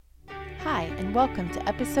Hi, and welcome to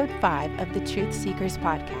episode 5 of the Truth Seekers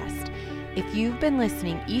podcast. If you've been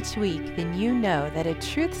listening each week, then you know that a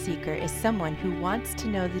truth seeker is someone who wants to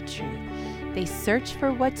know the truth. They search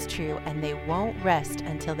for what's true and they won't rest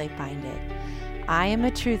until they find it. I am a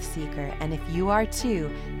truth seeker, and if you are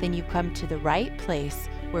too, then you come to the right place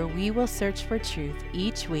where we will search for truth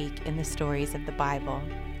each week in the stories of the Bible.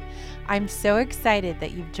 I'm so excited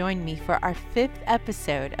that you've joined me for our 5th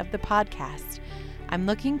episode of the podcast. I'm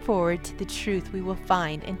looking forward to the truth we will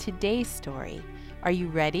find in today's story. Are you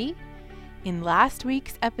ready? In last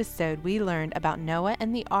week's episode, we learned about Noah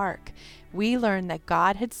and the ark. We learned that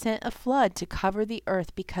God had sent a flood to cover the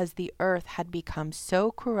earth because the earth had become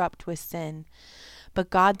so corrupt with sin. But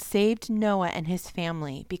God saved Noah and his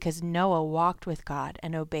family because Noah walked with God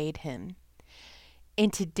and obeyed him.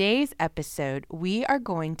 In today's episode, we are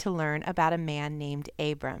going to learn about a man named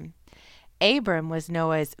Abram. Abram was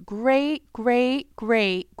Noah's great grandson.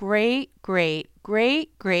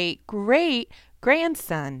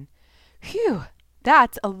 Phew,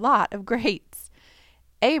 that's a lot of greats.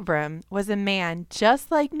 Abram was a man just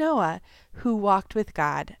like Noah who walked with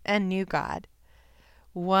God and knew God.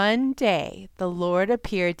 One day, the Lord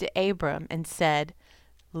appeared to Abram and said,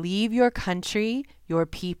 "Leave your country, your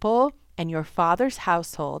people, and your father's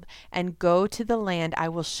household, and go to the land I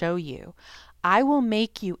will show you. I will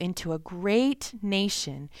make you into a great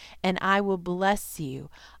nation, and I will bless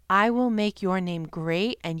you. I will make your name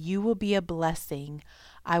great, and you will be a blessing.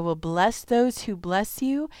 I will bless those who bless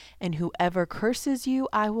you, and whoever curses you,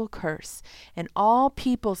 I will curse. And all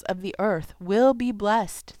peoples of the earth will be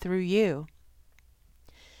blessed through you."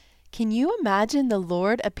 Can you imagine the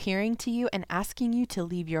Lord appearing to you and asking you to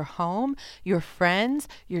leave your home, your friends,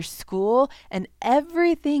 your school, and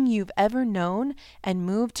everything you've ever known and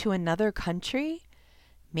move to another country?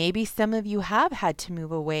 Maybe some of you have had to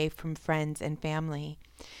move away from friends and family.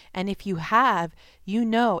 And if you have, you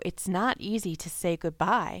know it's not easy to say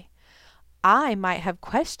goodbye. I might have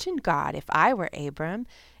questioned God if I were Abram,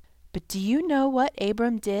 but do you know what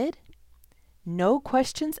Abram did? No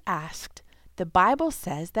questions asked. The Bible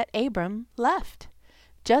says that Abram left,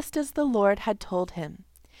 just as the Lord had told him.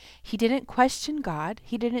 He didn't question God.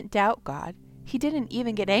 He didn't doubt God. He didn't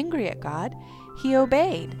even get angry at God. He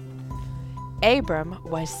obeyed. Abram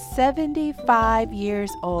was 75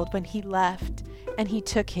 years old when he left, and he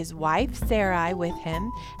took his wife Sarai with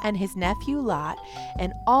him and his nephew Lot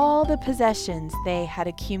and all the possessions they had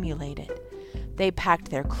accumulated. They packed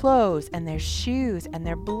their clothes and their shoes and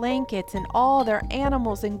their blankets and all their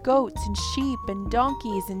animals and goats and sheep and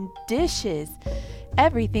donkeys and dishes,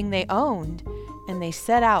 everything they owned, and they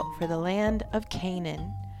set out for the land of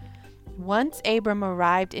Canaan. Once Abram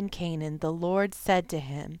arrived in Canaan, the Lord said to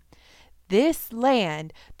him, "This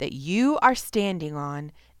land that you are standing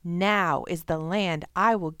on now is the land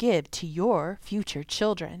I will give to your future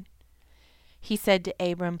children." He said to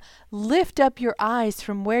Abram, "Lift up your eyes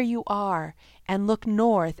from where you are and look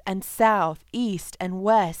north and south, east and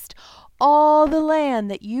west. All the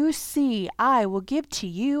land that you see I will give to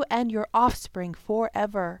you and your offspring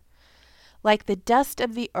forever, like the dust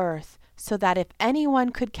of the earth, so that if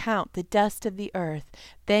anyone could count the dust of the earth,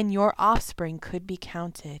 then your offspring could be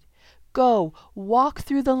counted. Go, walk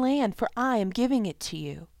through the land, for I am giving it to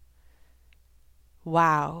you."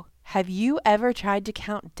 Wow, have you ever tried to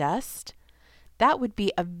count dust? That would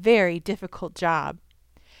be a very difficult job.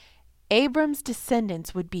 Abram's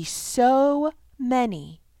descendants would be so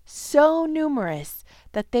many, so numerous,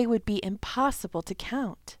 that they would be impossible to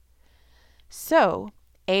count. So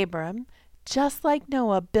Abram, just like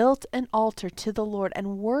Noah, built an altar to the Lord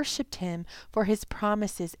and worshipped him for his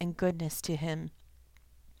promises and goodness to him.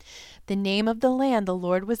 The name of the land the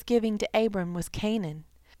Lord was giving to Abram was Canaan.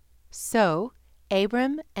 So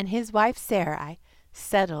Abram and his wife Sarai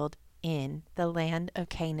settled in the land of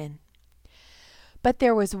Canaan. But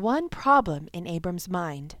there was one problem in Abram's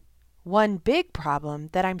mind, one big problem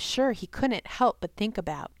that I'm sure he couldn't help but think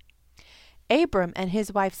about. Abram and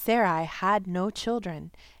his wife Sarai had no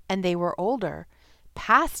children, and they were older,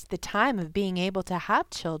 past the time of being able to have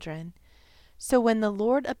children. So when the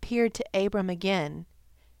Lord appeared to Abram again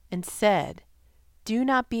and said, "Do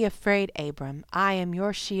not be afraid, Abram. I am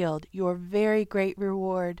your shield, your very great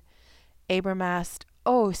reward," Abram asked,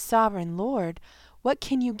 "Oh, sovereign Lord, what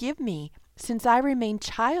can you give me, since I remain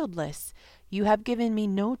childless? You have given me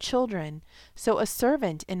no children, so a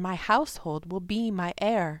servant in my household will be my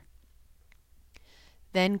heir."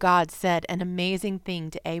 Then God said an amazing thing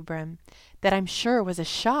to Abram that I'm sure was a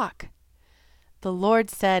shock. The Lord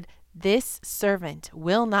said, "This servant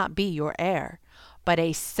will not be your heir, but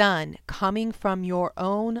a son coming from your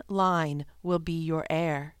own line will be your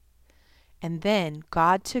heir." And then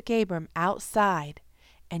God took Abram outside,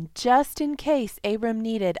 and just in case Abram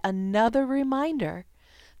needed another reminder,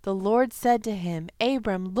 the Lord said to him,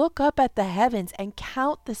 Abram, look up at the heavens and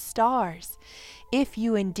count the stars, if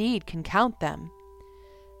you indeed can count them.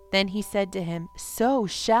 Then he said to him, so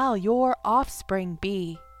shall your offspring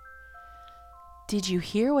be. Did you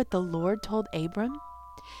hear what the Lord told Abram?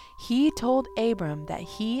 He told Abram that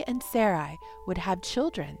he and Sarai would have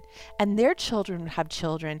children, and their children would have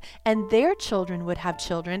children, and their children would have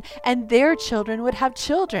children, and their children would have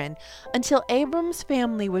children, until Abram's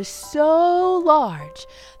family was so large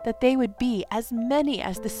that they would be as many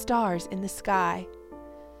as the stars in the sky.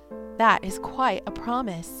 That is quite a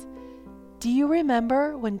promise. Do you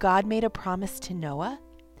remember when God made a promise to Noah?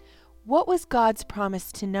 What was God's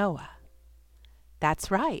promise to Noah?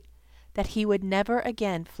 That's right, that he would never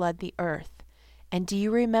again flood the earth. And do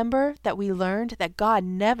you remember that we learned that God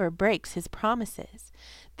never breaks his promises?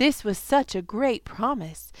 This was such a great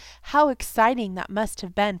promise. How exciting that must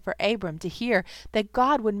have been for Abram to hear that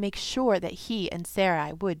God would make sure that he and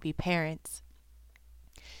Sarai would be parents.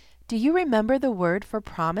 Do you remember the word for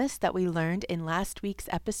promise that we learned in last week's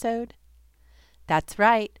episode? That's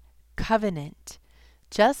right, covenant.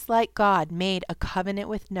 Just like God made a covenant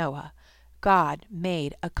with Noah, God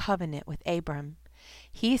made a covenant with Abram.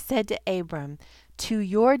 He said to Abram, to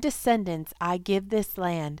your descendants I give this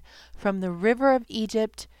land, from the river of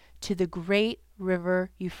Egypt to the great river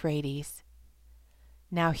Euphrates.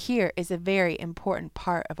 Now here is a very important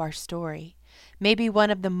part of our story, maybe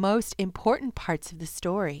one of the most important parts of the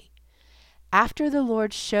story. After the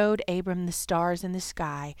Lord showed Abram the stars in the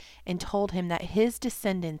sky and told him that his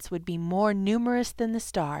descendants would be more numerous than the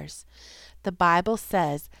stars, the Bible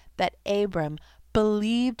says that Abram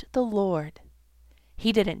believed the Lord.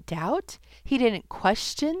 He didn't doubt, he didn't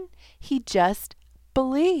question, he just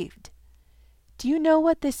believed. Do you know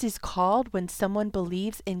what this is called when someone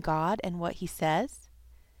believes in God and what he says?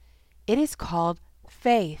 It is called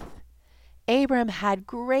faith. Abram had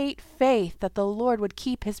great faith that the Lord would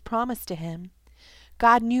keep his promise to him.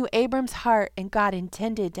 God knew Abram's heart, and God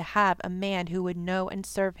intended to have a man who would know and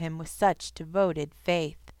serve him with such devoted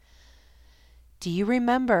faith. Do you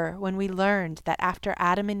remember when we learned that after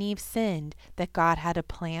Adam and Eve sinned, that God had a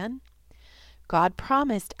plan? God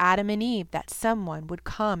promised Adam and Eve that someone would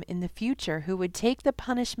come in the future who would take the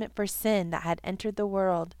punishment for sin that had entered the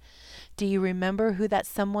world. Do you remember who that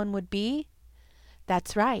someone would be?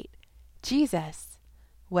 That's right, Jesus.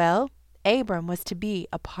 Well, Abram was to be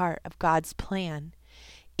a part of God's plan.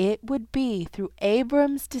 It would be through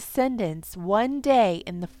Abram's descendants one day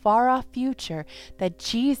in the far-off future that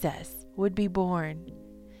Jesus would be born.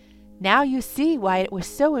 Now you see why it was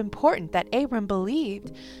so important that Abram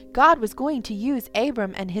believed. God was going to use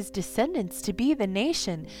Abram and his descendants to be the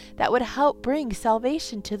nation that would help bring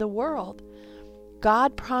salvation to the world.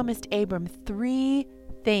 God promised Abram 3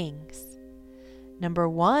 things. Number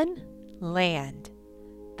 1, land.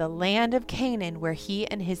 The land of Canaan, where he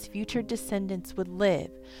and his future descendants would live,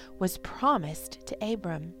 was promised to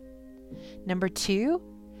Abram. Number 2,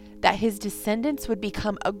 that his descendants would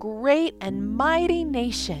become a great and mighty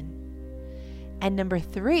nation. And number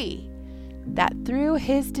 3, that through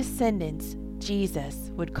his descendants, Jesus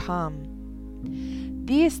would come.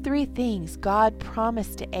 These 3 things God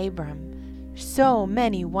promised to Abram. So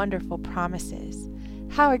many wonderful promises.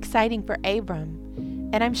 How exciting for Abram.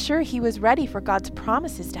 And I'm sure he was ready for God's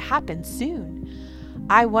promises to happen soon.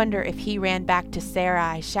 I wonder if he ran back to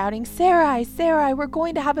Sarai, shouting, Sarai, Sarai, we're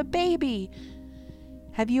going to have a baby.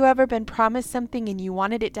 Have you ever been promised something and you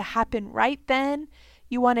wanted it to happen right then?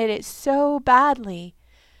 You wanted it so badly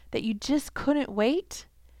that you just couldn't wait?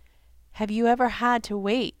 Have you ever had to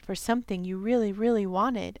wait for something you really, really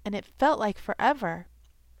wanted and it felt like forever?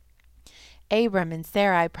 Abram and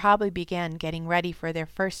Sarai probably began getting ready for their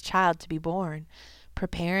first child to be born,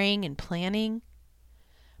 preparing and planning.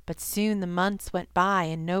 But soon the months went by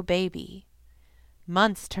and no baby.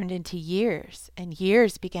 Months turned into years, and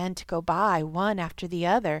years began to go by, one after the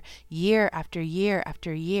other, year after year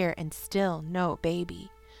after year, and still no baby.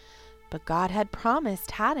 But God had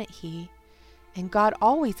promised, hadn't he? And God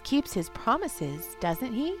always keeps his promises,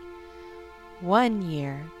 doesn't he? 1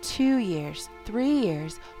 year, 2 years, 3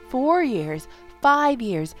 years, 4 years, 5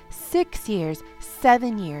 years, 6 years,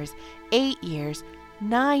 7 years, 8 years,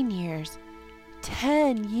 9 years,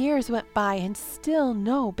 10 years went by and still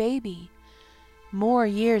no baby. More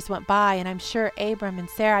years went by, and I'm sure Abram and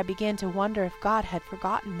Sarai began to wonder if God had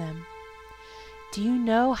forgotten them. Do you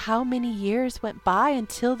know how many years went by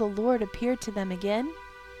until the Lord appeared to them again?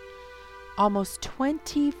 Almost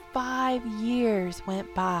 25 years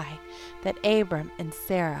went by that Abram and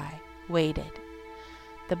Sarai waited.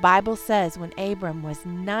 The Bible says when Abram was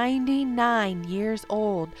 99 years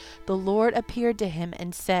old, the Lord appeared to him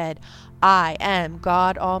and said, "I am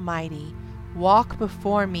God Almighty. Walk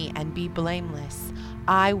before me and be blameless.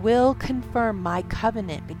 I will confirm my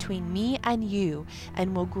covenant between me and you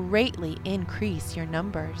and will greatly increase your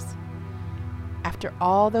numbers." After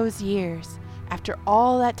all those years, after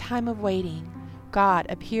all that time of waiting, God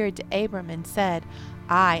appeared to Abram and said,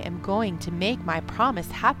 "I am going to make my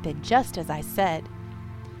promise happen just as I said."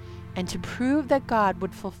 And to prove that God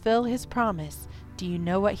would fulfill his promise, do you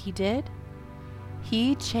know what he did?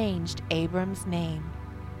 He changed Abram's name.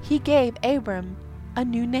 He gave Abram a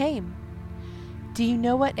new name. Do you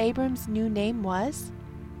know what Abram's new name was?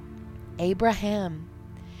 Abraham.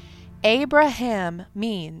 Abraham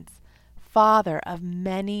means father of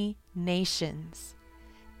many nations.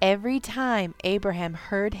 Every time Abraham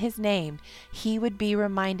heard his name, he would be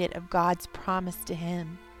reminded of God's promise to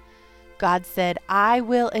him. God said, "I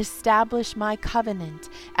will establish my covenant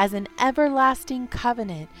as an everlasting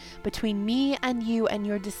covenant between me and you and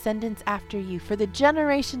your descendants after you for the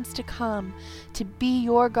generations to come, to be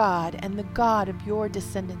your God and the God of your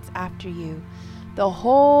descendants after you. The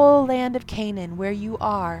whole land of Canaan where you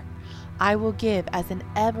are, I will give as an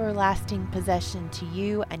everlasting possession to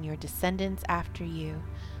you and your descendants after you.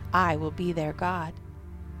 I will be their God."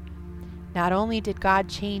 Not only did God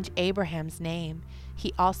change Abraham's name,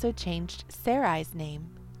 he also changed Sarai's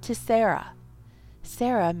name to Sarah.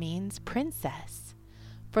 Sarah means princess.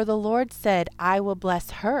 For the Lord said, "I will bless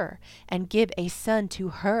her and give a son to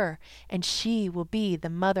her, and she will be the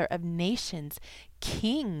mother of nations.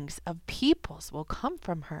 Kings of peoples will come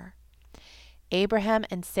from her." Abraham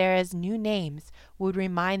and Sarah's new names would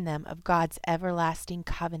remind them of God's everlasting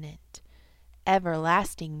covenant.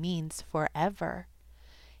 Everlasting means forever.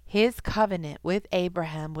 His covenant with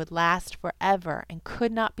Abraham would last forever and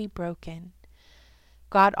could not be broken.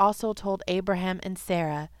 God also told Abraham and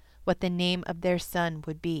Sarah what the name of their son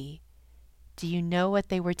would be. Do you know what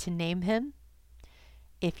they were to name him?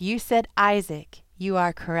 If you said Isaac, you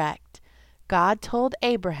are correct. God told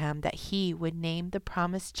Abraham that he would name the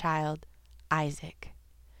promised child Isaac.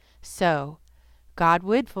 So, God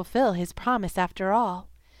would fulfill his promise after all,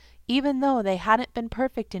 even though they hadn't been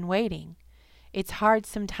perfect in waiting. It's hard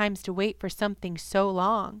sometimes to wait for something so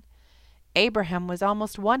long. Abraham was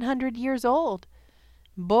almost 100 years old.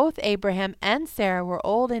 Both Abraham and Sarah were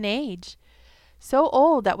old in age. So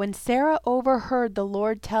old that when Sarah overheard the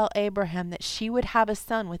Lord tell Abraham that she would have a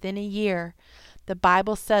son within a year, the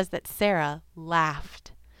Bible says that Sarah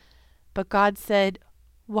laughed. But God said,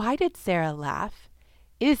 "Why did Sarah laugh?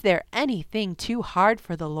 Is there anything too hard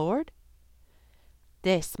for the Lord?"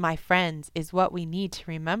 This, my friends, is what we need to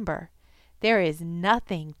remember. There is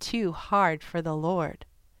nothing too hard for the Lord.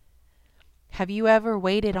 Have you ever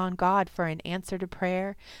waited on God for an answer to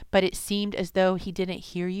prayer, but it seemed as though he didn't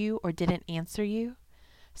hear you or didn't answer you?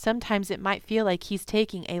 Sometimes it might feel like he's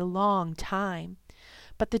taking a long time.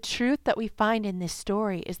 But the truth that we find in this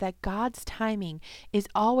story is that God's timing is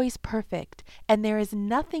always perfect, and there is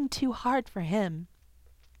nothing too hard for him.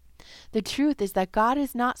 The truth is that God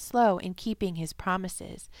is not slow in keeping his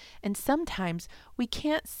promises, and sometimes we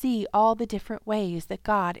can't see all the different ways that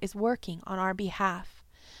God is working on our behalf.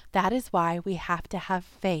 That is why we have to have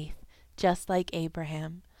faith, just like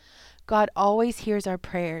Abraham. God always hears our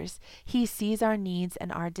prayers. He sees our needs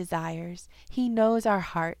and our desires. He knows our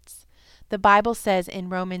hearts. The Bible says in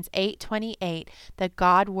Romans 8:28 that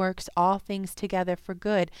God works all things together for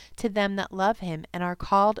good to them that love him and are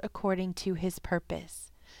called according to his purpose.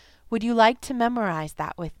 Would you like to memorize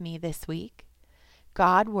that with me this week?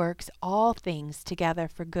 God works all things together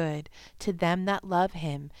for good to them that love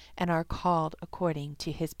him and are called according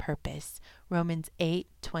to his purpose. Romans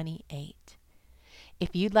 8:28.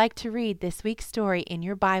 If you'd like to read this week's story in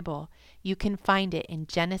your Bible, you can find it in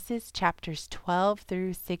Genesis chapters 12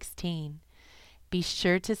 through 16. Be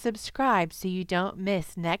sure to subscribe so you don't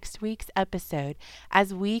miss next week's episode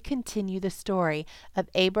as we continue the story of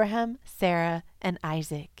Abraham, Sarah, and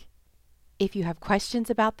Isaac. If you have questions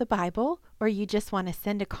about the Bible or you just want to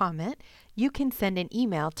send a comment, you can send an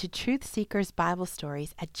email to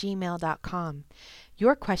truthseekersbiblestories@gmail.com.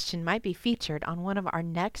 Your question might be featured on one of our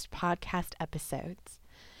next podcast episodes.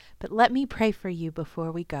 But let me pray for you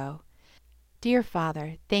before we go. Dear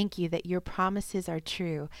Father, thank you that your promises are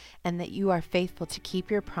true and that you are faithful to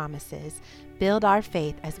keep your promises. Build our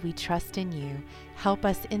faith as we trust in you. Help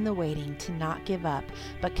us in the waiting to not give up,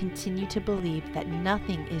 but continue to believe that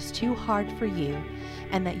nothing is too hard for you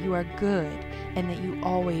and that you are good and that you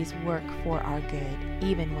always work for our good,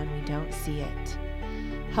 even when we don't see it.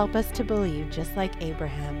 Help us to believe, just like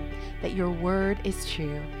Abraham, that your word is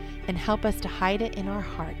true and help us to hide it in our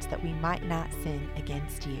hearts that we might not sin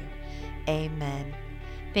against you. Amen.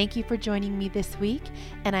 Thank you for joining me this week,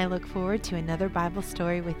 and I look forward to another Bible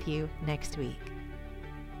story with you next week.